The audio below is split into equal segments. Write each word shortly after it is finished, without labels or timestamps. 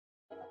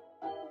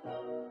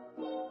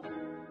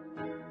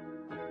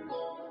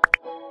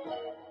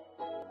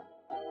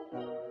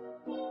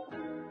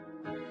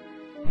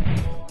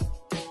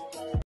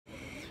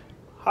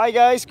Hi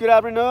guys, good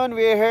afternoon.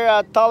 We're here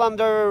at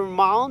Talander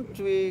Mount.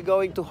 We're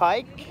going to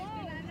hike.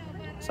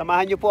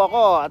 Samahan niyo po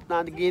ako at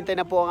naghihintay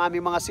na po ang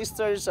aming mga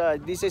sisters.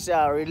 This is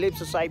a Relief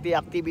Society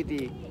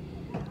activity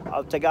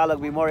of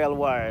Tagalog Memorial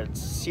Wards.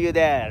 See you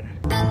there.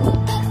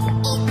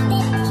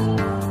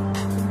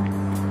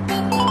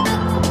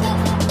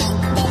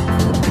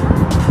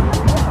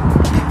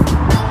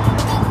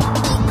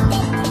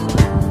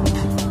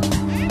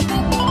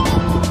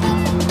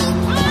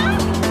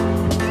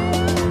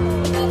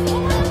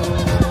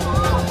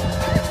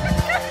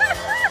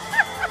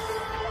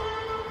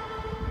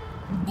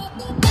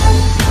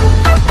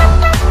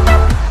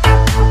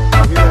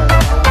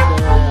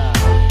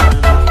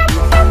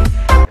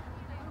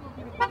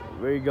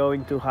 We're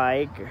going to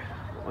hike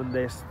on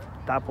the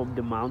top of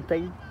the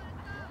mountain.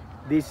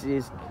 This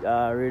is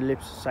a Relief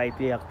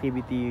Society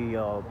activity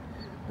of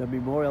the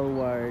Memorial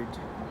Ward.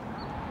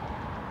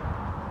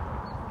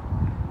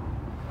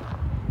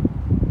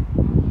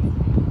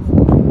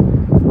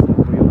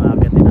 Ito po yung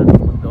aakitin natin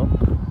bundok.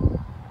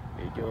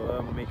 Medyo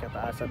may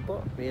kataasan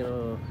po,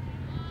 pero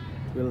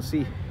we'll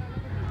see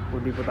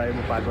kung di po tayo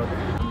mapagod.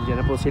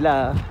 Diyan na po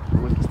sila,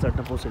 mag-start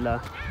na po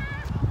sila.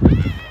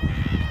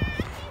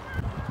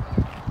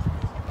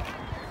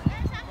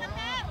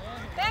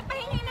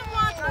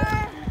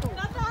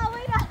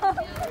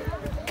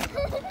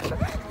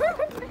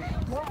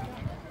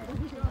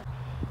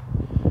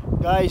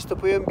 Guys, ito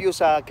po yung view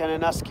sa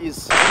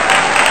Kananaskis.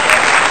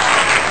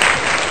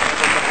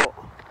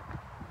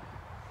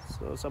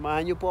 So,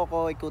 samahan nyo po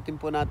ako.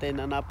 Ikutin po natin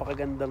ang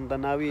napakagandang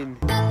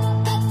tanawin.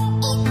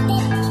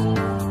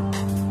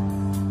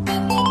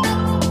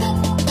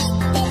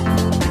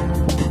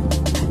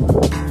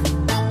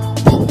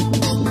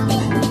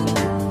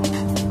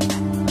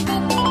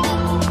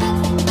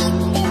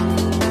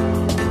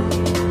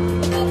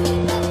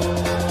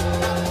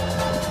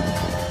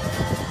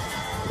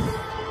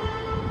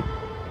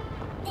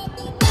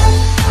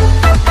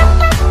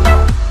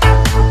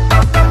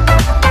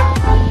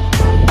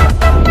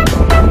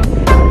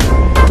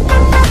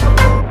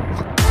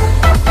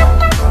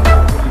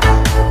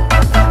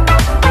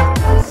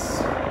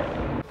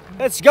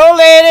 Let's go,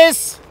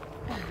 ladies!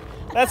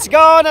 Let's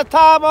go on the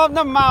top of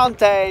the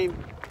mountain.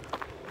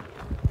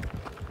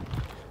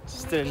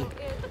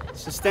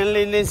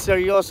 Stanley Lynn,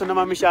 seryoso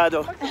naman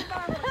masyado.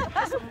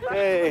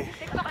 Hey.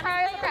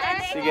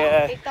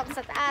 Sige. TikTok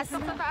sa taas.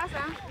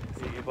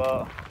 Sige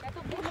po.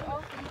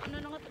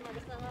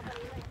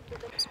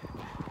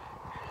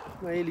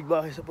 Mahilig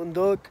ba kayo sa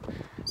bundok?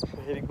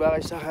 Mahilig ba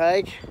kayo sa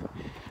hike?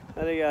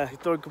 Halika,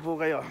 i-tour ko po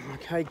kayo.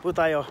 Mag-hike po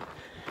tayo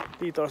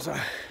dito sa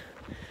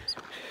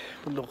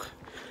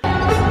bundok.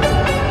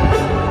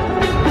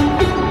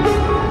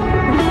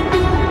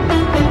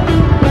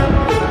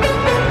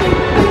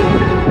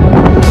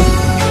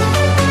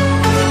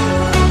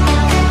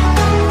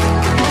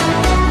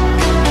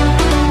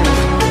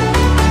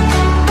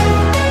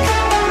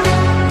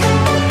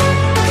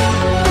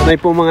 Sanay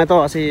po mga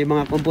to kasi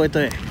mga kumpo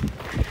ito eh.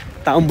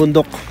 Taong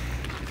bundok.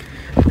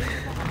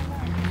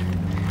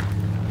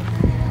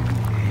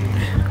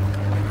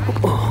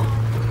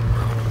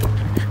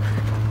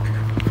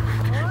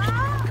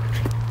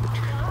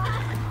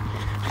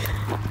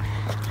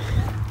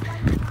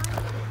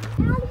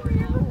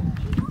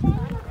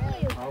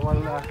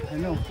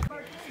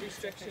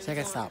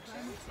 Second stop.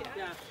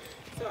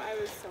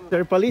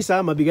 Sir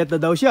Palisa, mabigat na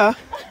daw siya.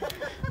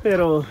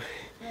 Pero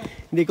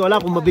hindi ko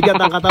alam kung mabigat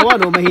ang katawan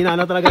o mahina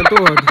na talaga ang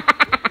tuhod.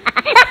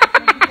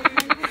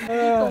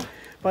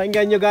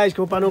 Pakinggan nyo guys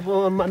kung paano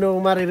po ano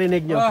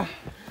maririnig nyo.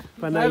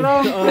 Panay.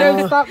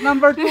 Stop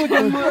number 2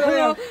 dyan mo.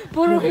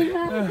 Puro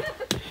hina.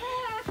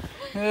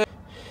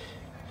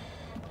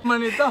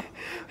 Man ito.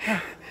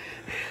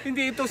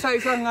 Hindi ito sa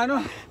isang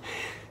ano.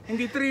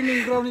 Hindi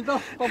training ground ito.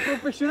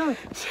 Pang-professional.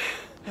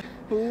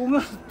 Oo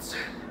nga.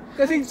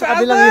 Kasing sa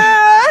Kabilang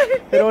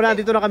pero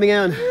nandito na kami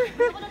ngayon.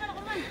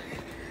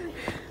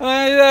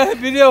 Ay,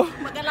 video.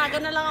 Mag-alaga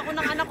na lang ako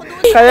ng anak ko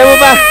doon. Kaya mo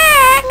ba?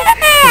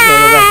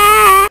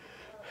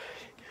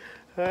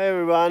 Hi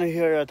everyone,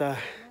 here at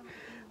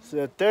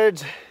the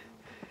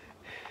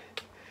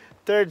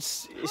third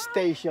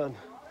station.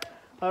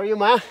 How are you,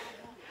 ma?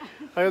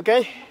 Are you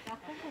okay?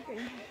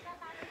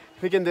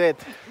 We can do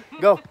it.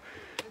 Go.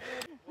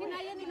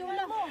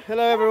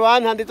 Hello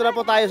everyone, nandito na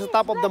po tayo sa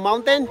top of the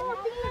mountain.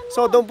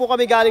 So doon po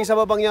kami galing sa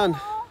babang yon.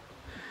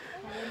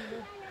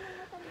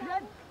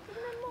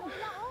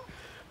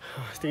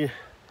 Sige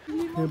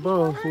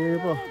po, sige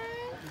po.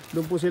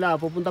 Doon po sila,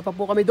 pupunta pa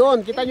po kami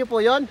doon. Kita nyo po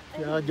yon?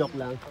 Joke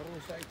lang.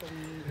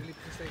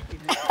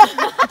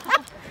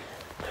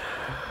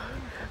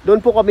 Doon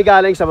po kami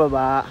galing sa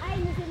baba.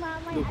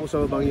 Doon po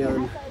sa babang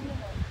yon.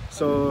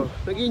 So,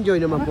 nag-enjoy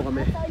naman po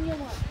kami.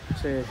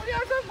 Kasi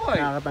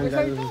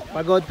nakakatanggal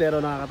pagod pero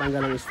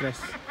nakakatanggal ng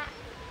stress.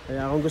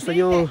 Kaya kung gusto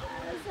nyo,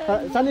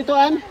 saan ito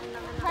An?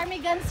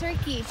 Ptarmigan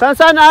Cirque.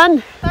 Saan An?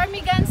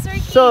 Ptarmigan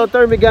Cirque. So,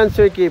 Ptarmigan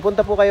Cirque.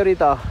 Punta po kayo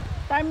rito.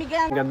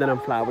 Ptarmigan. Ang ganda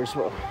ng flowers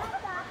po.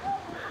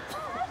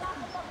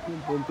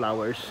 Yung po yung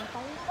flowers.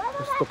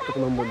 Tapos tuk-tuk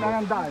ng mundo.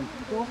 Saan ang daan?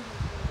 Ito?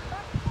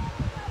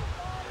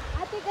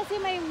 kasi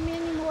may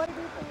mini war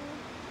dito.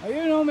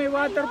 Ayun oh, may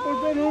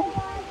waterfall doon oh.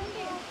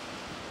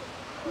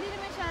 Hindi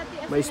naman siya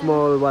ati. May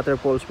small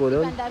waterfalls po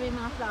doon. Ang dami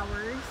mga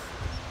flowers.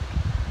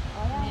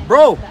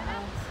 Bro,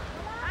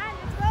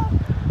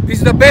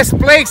 this is the best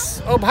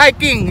place of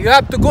hiking. You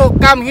have to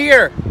come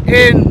here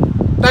in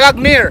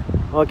Talagmir,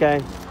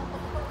 Okay.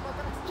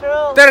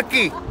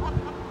 Turkey.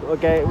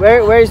 Okay.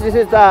 Where is this?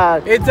 It's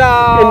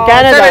In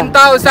Canada.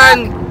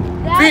 7,000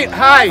 feet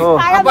high Oh.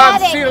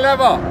 above sea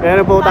level.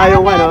 Meron po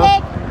tayong ano.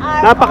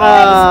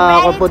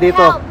 Po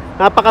dito.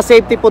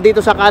 Napaka-safety po dito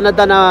sa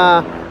Canada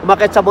na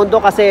umakyat sa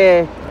bundok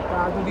kasi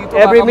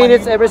every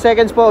minutes, every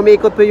seconds po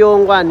umiikot po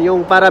yung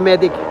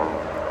paramedic.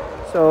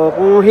 So,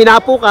 kung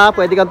hinapo ka,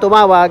 pwede kang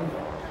tumawag.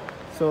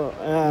 So,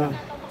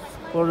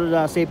 for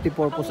the safety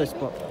purposes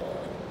po.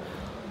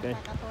 Okay.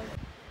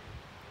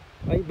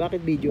 Ay,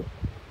 bakit video?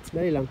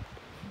 Dali lang.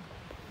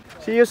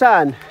 See you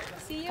saan?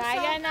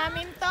 Kaya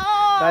namin to.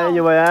 Kaya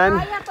nyo ba yan?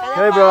 Kaya to.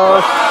 Hey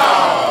bros!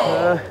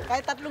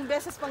 Kahit 3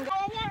 beses pang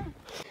kaya niya.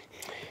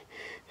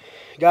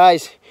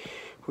 Guys,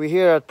 we're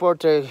here at Port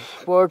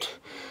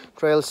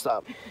Trail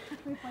Stop.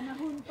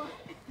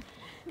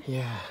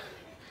 Yeah.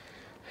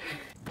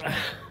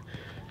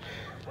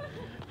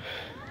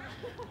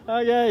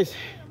 Hi guys,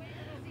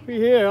 we're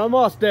here,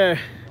 almost there.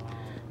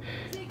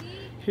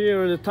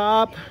 Here on the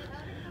top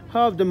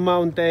of the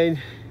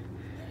mountain.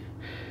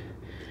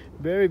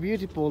 Very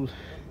beautiful.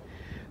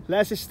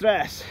 Less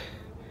stress.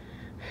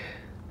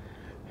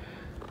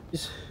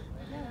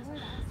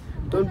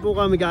 Doon po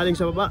kami galing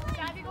sa baba.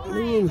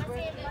 Ayun.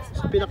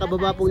 Sa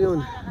pinakababa po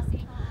yun.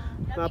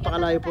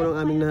 Napakalayo po ng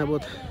aming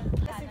nahabot.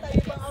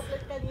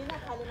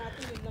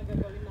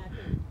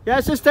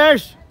 Yes,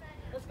 sisters!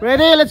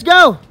 Ready? Let's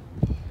go!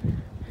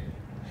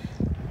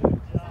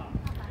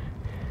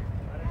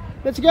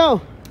 Let's go!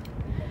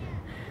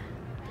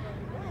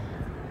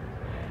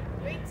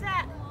 Wait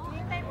sa.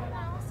 Hintay mo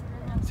na.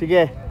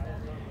 Sige.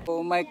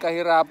 May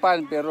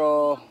kahirapan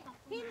pero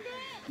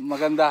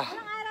maganda.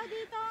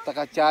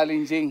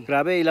 Taka-challenging.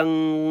 Grabe,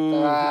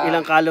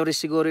 ilang calories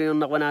siguro yung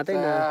nakuha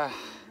natin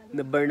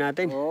na burn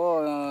natin.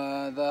 Oo,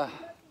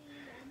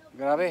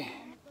 grabe.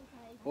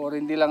 Or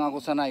hindi lang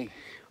ako sanay.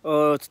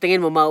 O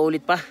tingin mo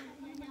maulit pa?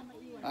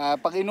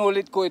 Pag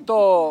inulit ko ito,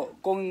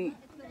 kung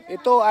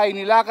ito ay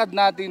nilakad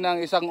natin ng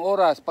 1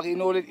 oras, pag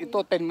inulit ito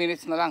 10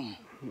 minutes na lang.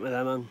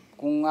 Malamang.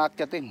 Kung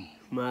aakyatin.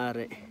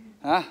 Maaari.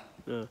 Ha?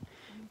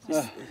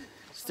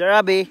 Sister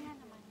Abby.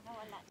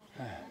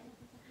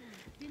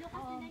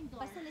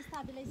 Basta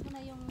na-stabilize mo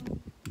na yung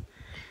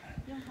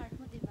heart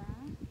mo, diba?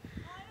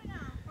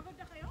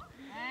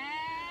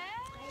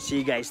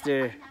 See guys,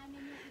 they're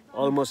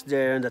almost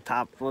there on the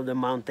top of the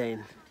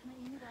mountain.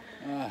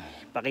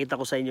 Pakita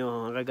ko sa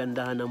inyo ang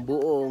kagandahan ng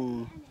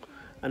buong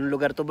anong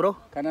lugar to bro?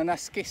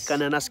 Kananaskis.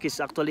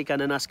 Kananaskis. Actually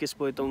Kananaskis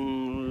po itong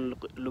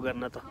lugar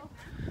na to.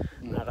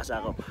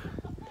 Nakakasakop.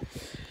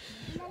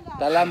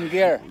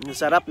 Talamgir. Ang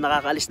sarap,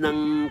 nakakalis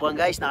ng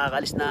guys,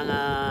 nakakalis ng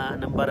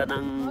bara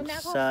ng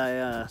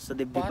sa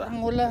dibdib ba? Parang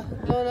wala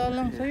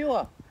lang sa'yo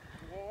ah.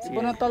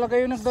 Iba na talaga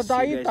yung See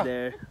nagda-diet guys ah.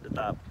 there, the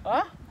top.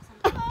 Ha?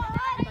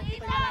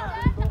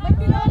 May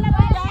tinola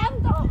ba dyan?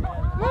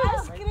 May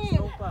ice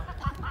cream.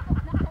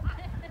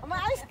 May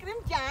ice cream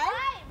dyan?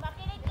 Ay,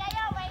 makinig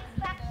kayo, may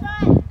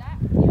instruction.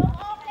 Yung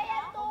okay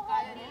ang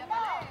tuhod dito.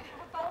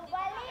 Yung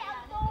bali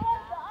ang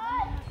tuhod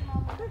doon.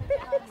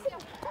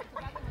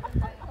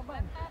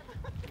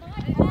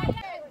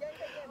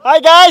 Hi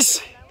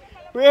guys!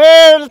 We're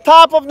here at the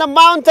top of the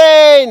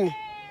mountain!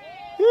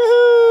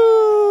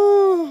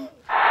 Woohoo!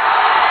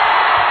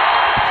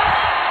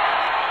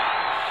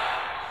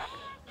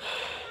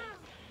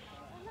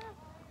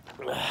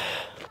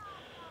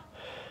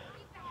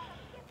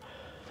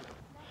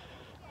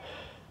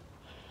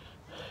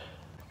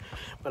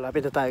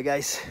 Malapit na tayo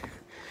guys.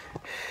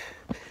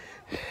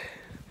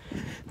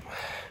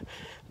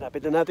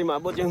 Malapit na natin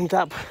maabot yung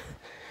top.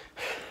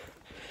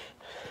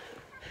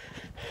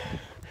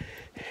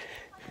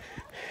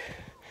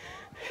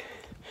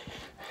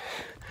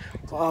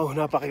 Wow,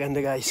 napakaganda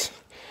guys.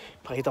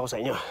 Pakita ko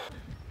sa inyo.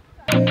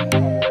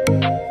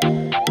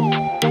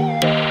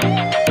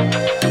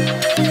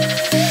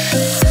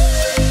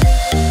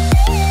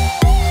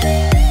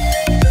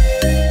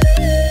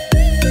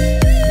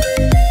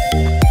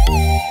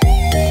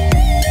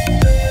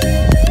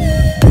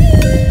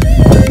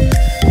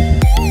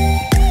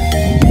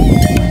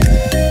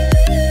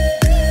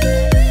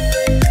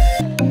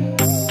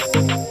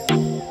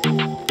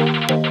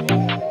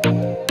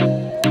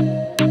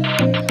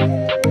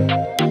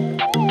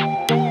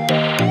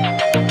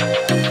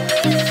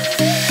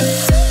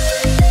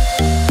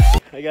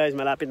 Guys,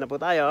 malapit na po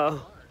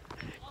tayo.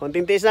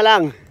 Konting tiis na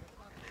lang.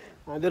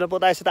 Nandun na po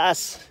tayo sa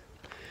taas.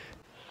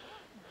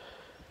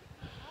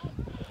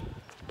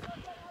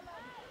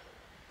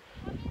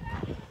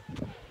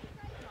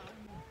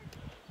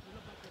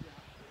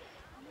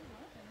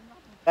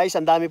 Guys,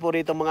 ang dami po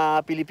rito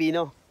mga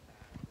Pilipino.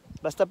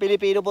 Basta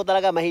Pilipino po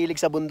talaga mahilig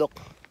sa bundok.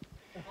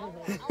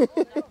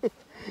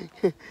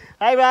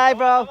 Hi, bye,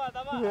 bro.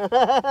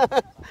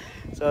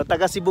 So,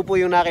 taga Cebu po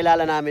yung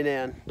nakilala namin na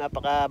yan.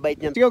 Napakabait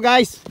niyan. Let's go,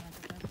 guys.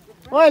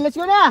 Hoy, let's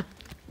go na.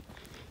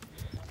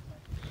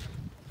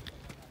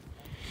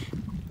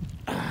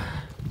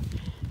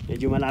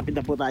 Medyo malapit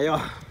na po tayo.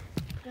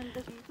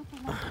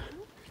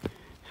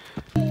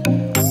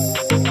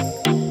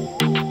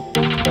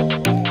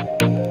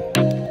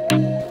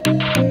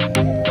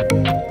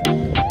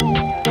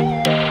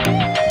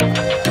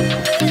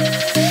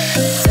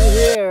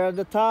 At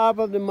the top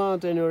of the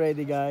mountain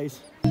already, guys.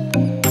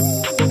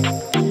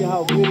 See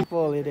how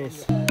beautiful it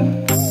is.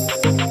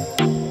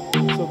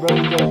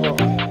 Sobrang enjoy po.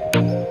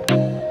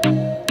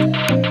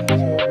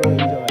 Sobrang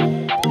enjoy.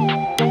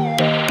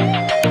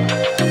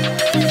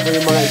 Ito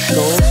yung mga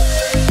snow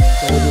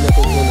na hindi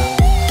natutunan.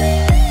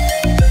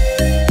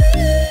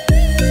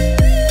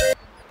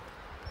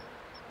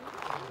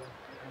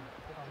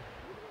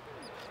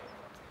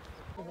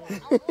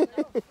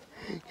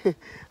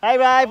 Hi,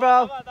 bye,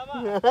 bro.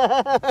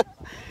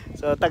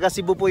 So, taga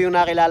Cebu po yung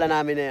nakilala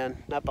namin na yan.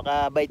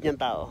 Napakabait niyang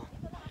tao.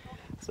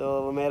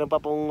 So, meron pa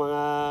pong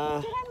mga...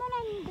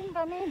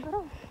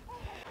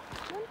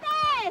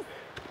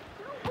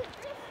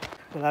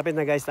 Malapit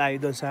na guys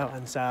tayo doon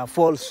sa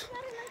falls.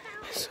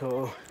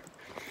 So,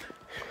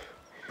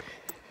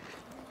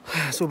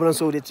 sobrang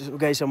sulit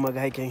guys ang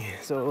mag-hiking.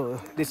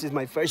 So, this is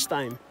my first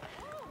time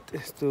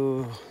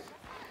to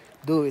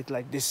do it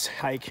like this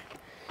hike.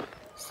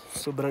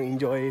 Sobrang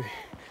enjoy.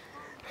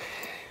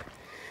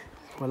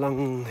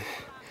 Walang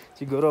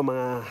siguro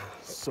mga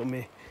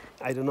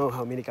I don't know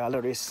how many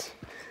calories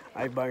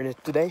I burned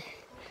today,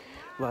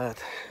 but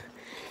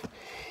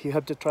you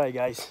have to try,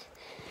 guys,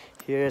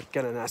 here at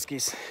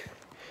Kananaskis.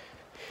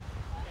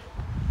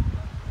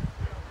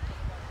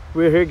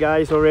 We're here,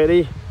 guys,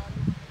 already.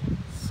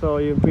 So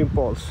yung Twin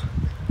Falls.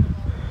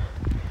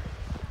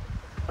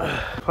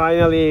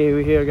 Finally,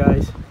 we're here,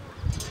 guys.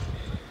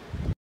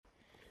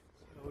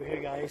 So we're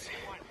here, guys,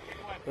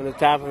 on the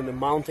top of the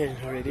mountain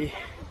already.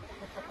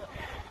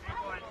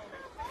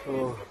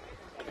 So,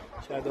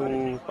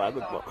 masyadong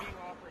pagod po.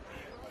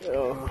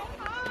 Pero,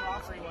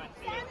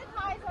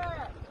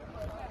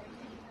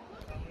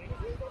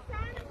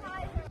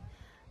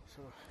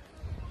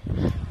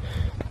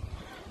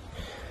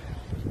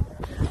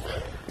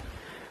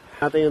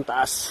 natin yung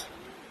taas.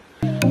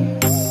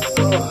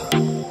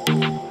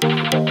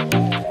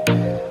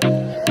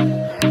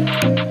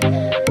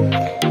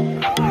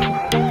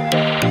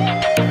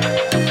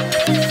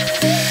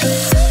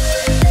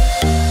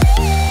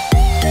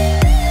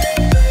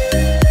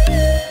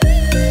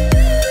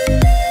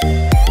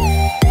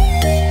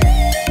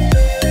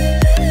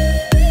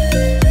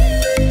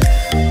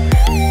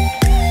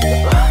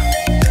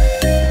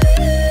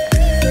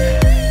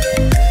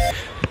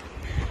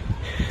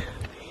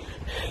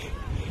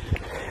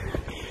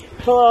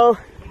 Hello,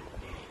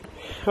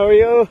 how are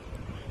you?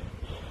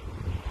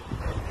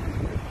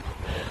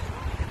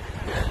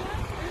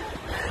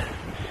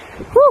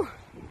 Whew.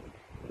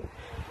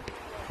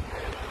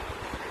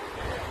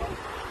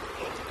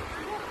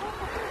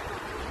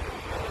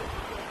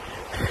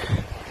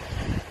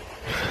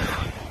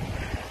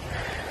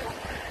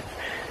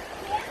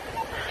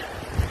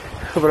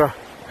 Bro.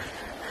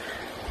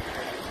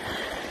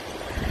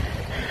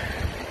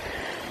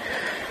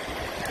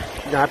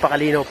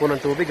 Napakalinaw po ng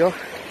tubig, oh.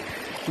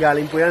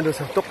 Galing po yan doon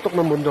sa tuktok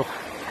ng bundok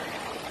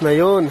na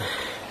yun.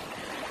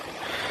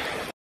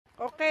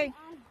 Okay.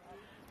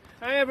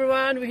 Hi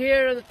everyone, we're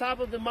here on the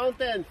top of the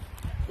mountain.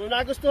 Kung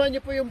nagustuhan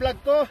nyo po yung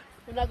vlog ko,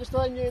 kung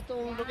nagustuhan nyo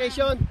itong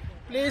location,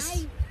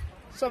 please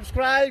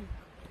subscribe,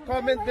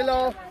 comment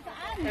below,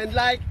 and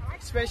like,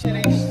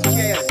 especially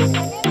share.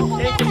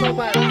 Thank you so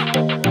much.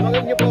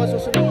 Abangan nyo po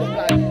susunod kong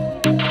vlog.